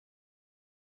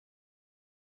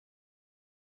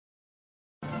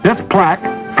This plaque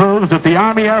proves that the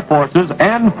Army Air Forces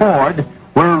and Ford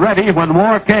were ready when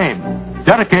war came.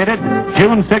 Dedicated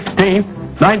June 16,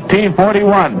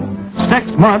 1941, 6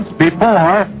 months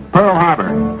before Pearl Harbor.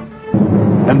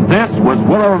 And this was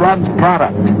Willow Run's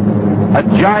product, a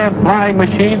giant flying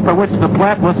machine for which the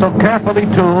plant was so carefully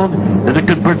tooled that it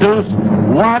could produce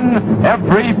one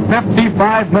every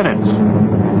 55 minutes.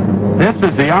 This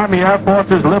is the Army Air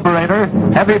Force's Liberator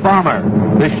Heavy Bomber,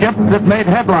 the ship that made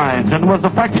headlines and was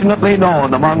affectionately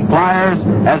known among flyers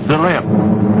as the Lib.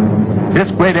 This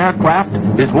great aircraft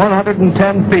is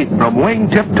 110 feet from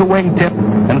wingtip to wingtip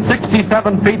and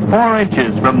 67 feet 4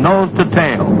 inches from nose to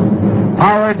tail.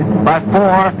 Powered by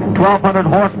 4 1,200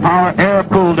 horsepower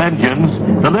air-cooled engines,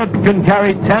 the Lib can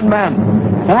carry 10 men,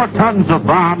 4 tons of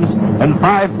bombs, and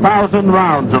 5,000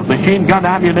 rounds of machine gun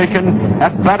ammunition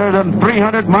at better than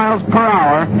 300 miles per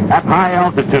hour at high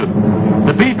altitude.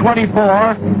 The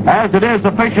B24, as it is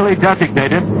officially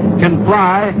designated, can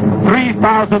fly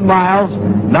 3,000 miles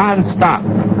non-stop.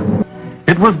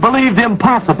 It was believed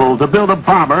impossible to build a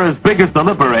bomber as big as the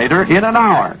Liberator in an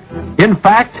hour. In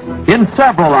fact, in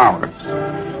several hours.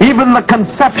 Even the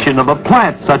conception of a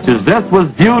plant such as this was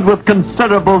viewed with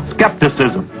considerable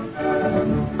skepticism.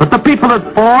 But the people at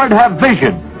Ford have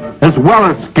vision as well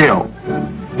as skill.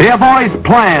 They have always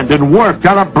planned and worked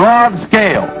on a broad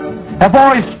scale, have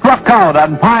always struck out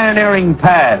on pioneering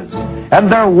paths, and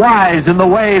they're wise in the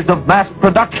ways of mass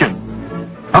production.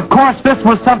 Of course, this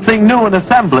was something new in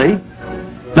assembly,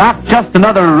 not just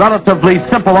another relatively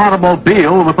simple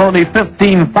automobile with only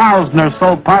 15,000 or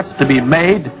so parts to be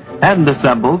made and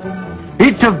assembled.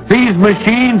 Each of these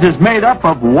machines is made up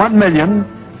of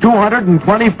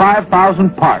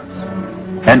 1,225,000 parts,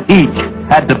 and each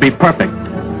had to be perfect.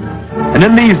 And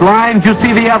in these lines you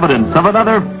see the evidence of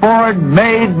another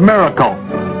Ford-made miracle.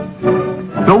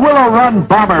 The Willow Run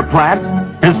bomber plant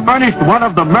has furnished one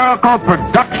of the miracle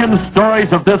production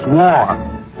stories of this war.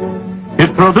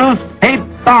 It produced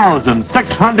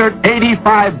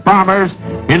 8,685 bombers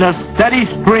in a steady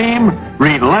stream,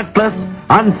 relentless,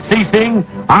 unceasing,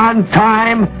 on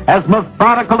time, as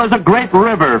methodical as a great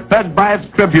river fed by its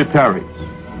tributaries.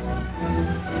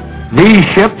 These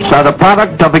ships are the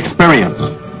product of experience.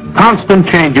 Constant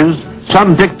changes,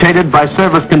 some dictated by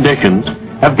service conditions,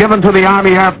 have given to the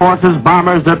Army Air Force's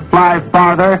bombers that fly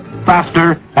farther,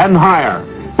 faster, and higher,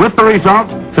 with the result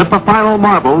that the final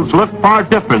marbles look far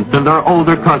different than their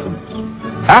older cousins.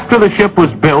 After the ship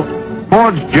was built,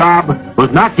 Ford's job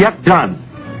was not yet done,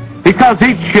 because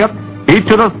each ship,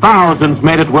 each of the thousands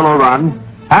made at Willow Run,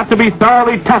 had to be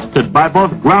thoroughly tested by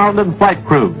both ground and flight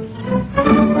crews.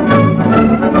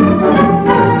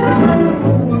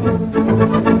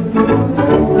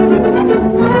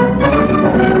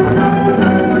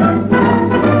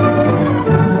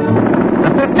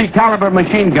 The 50 caliber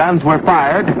machine guns were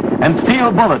fired, and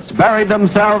steel bullets buried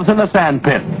themselves in the sand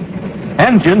pit.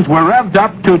 Engines were revved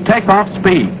up to takeoff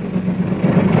speed.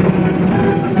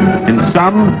 In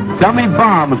some, dummy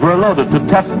bombs were loaded to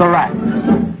test the racks.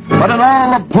 But in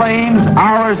all the planes,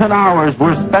 hours and hours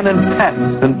were spent in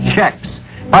tests and checks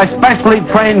by specially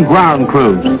trained ground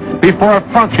crews before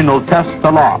functional tests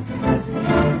aloft.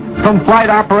 From Flight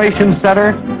Operations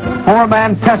Center,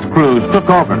 4-man test crews took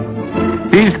over.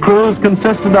 These crews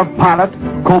consisted of pilot,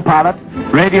 co-pilot,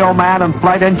 radio man, and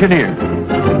flight engineer.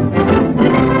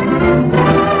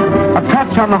 A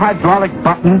touch on the hydraulic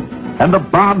button, and the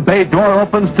bomb bay door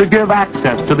opens to give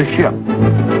access to the ship.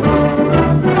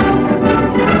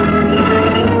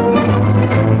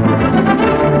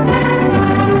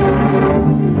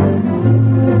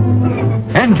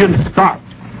 Engine start.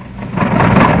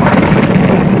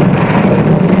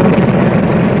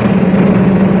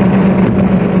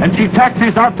 And she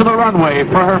taxis out to the runway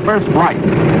for her first flight.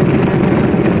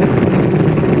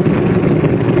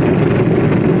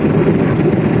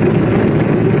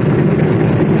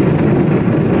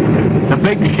 The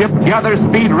big ship gathers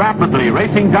speed rapidly,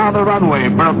 racing down the runway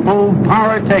for a full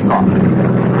power takeoff.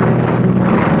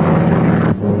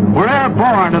 We're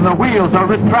airborne and the wheels are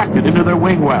retracted into their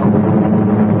wing well.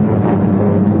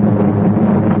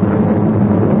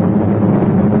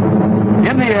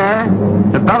 In the air,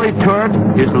 the belly turret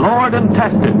is lowered and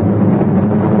tested.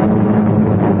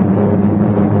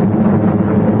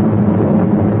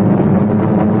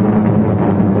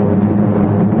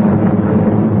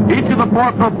 Each of the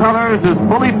 4 propellers is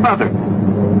fully feathered.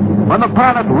 When the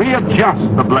pilot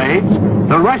readjusts the blades,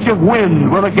 the rush of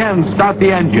wind will again start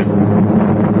the engine.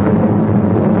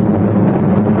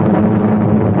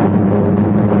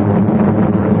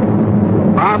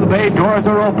 Bomb bay doors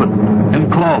are open and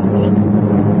closed.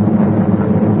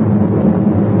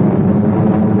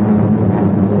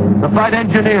 The flight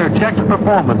engineer checks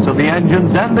performance of the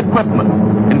engines and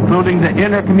equipment, including the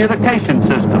inner communication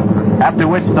system, after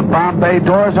which the bomb bay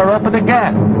doors are opened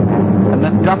again, and the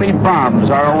dummy bombs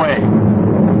are away.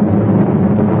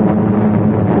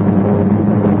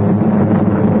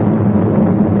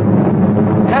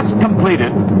 Test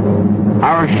completed,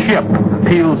 our ship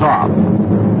peels off.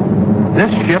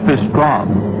 This ship is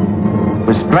strong,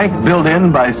 with strength built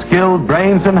in by skilled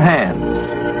brains and hands.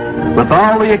 With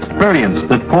all the experience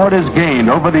that Ford has gained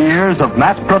over the years of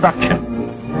mass production.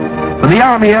 For the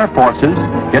Army Air Forces,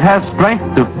 it has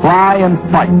strength to fly and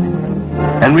fight,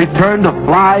 and return to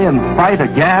fly and fight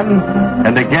again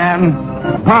and again.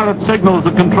 The pilot signals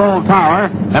the control tower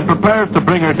and prepares to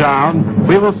bring her down.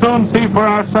 We will soon see for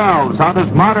ourselves how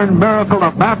this modern miracle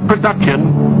of mass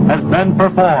production has been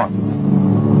performed.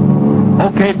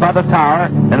 Okayed by the tower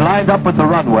and lined up with the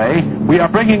runway, we are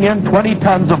bringing in 20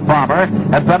 tons of bomber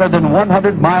at better than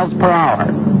 100 miles per hour.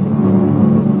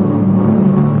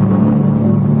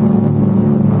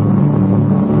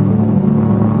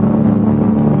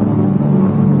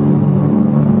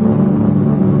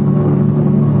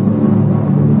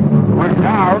 We're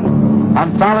down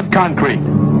on solid concrete.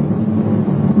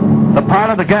 The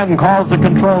pilot again calls the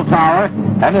control tower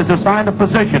and is assigned a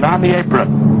position on the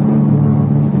apron.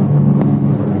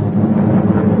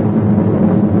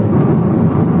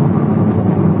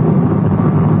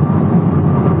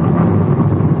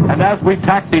 As we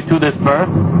taxi to this berth,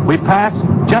 we pass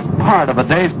just part of a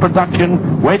day's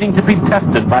production waiting to be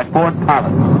tested by Ford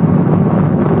pilots.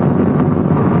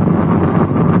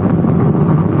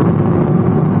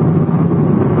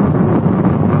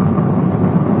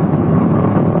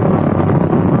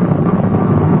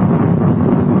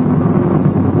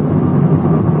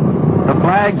 The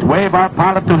flags wave our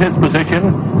pilot to his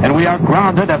position, and we are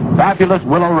grounded at fabulous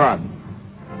Willow Run.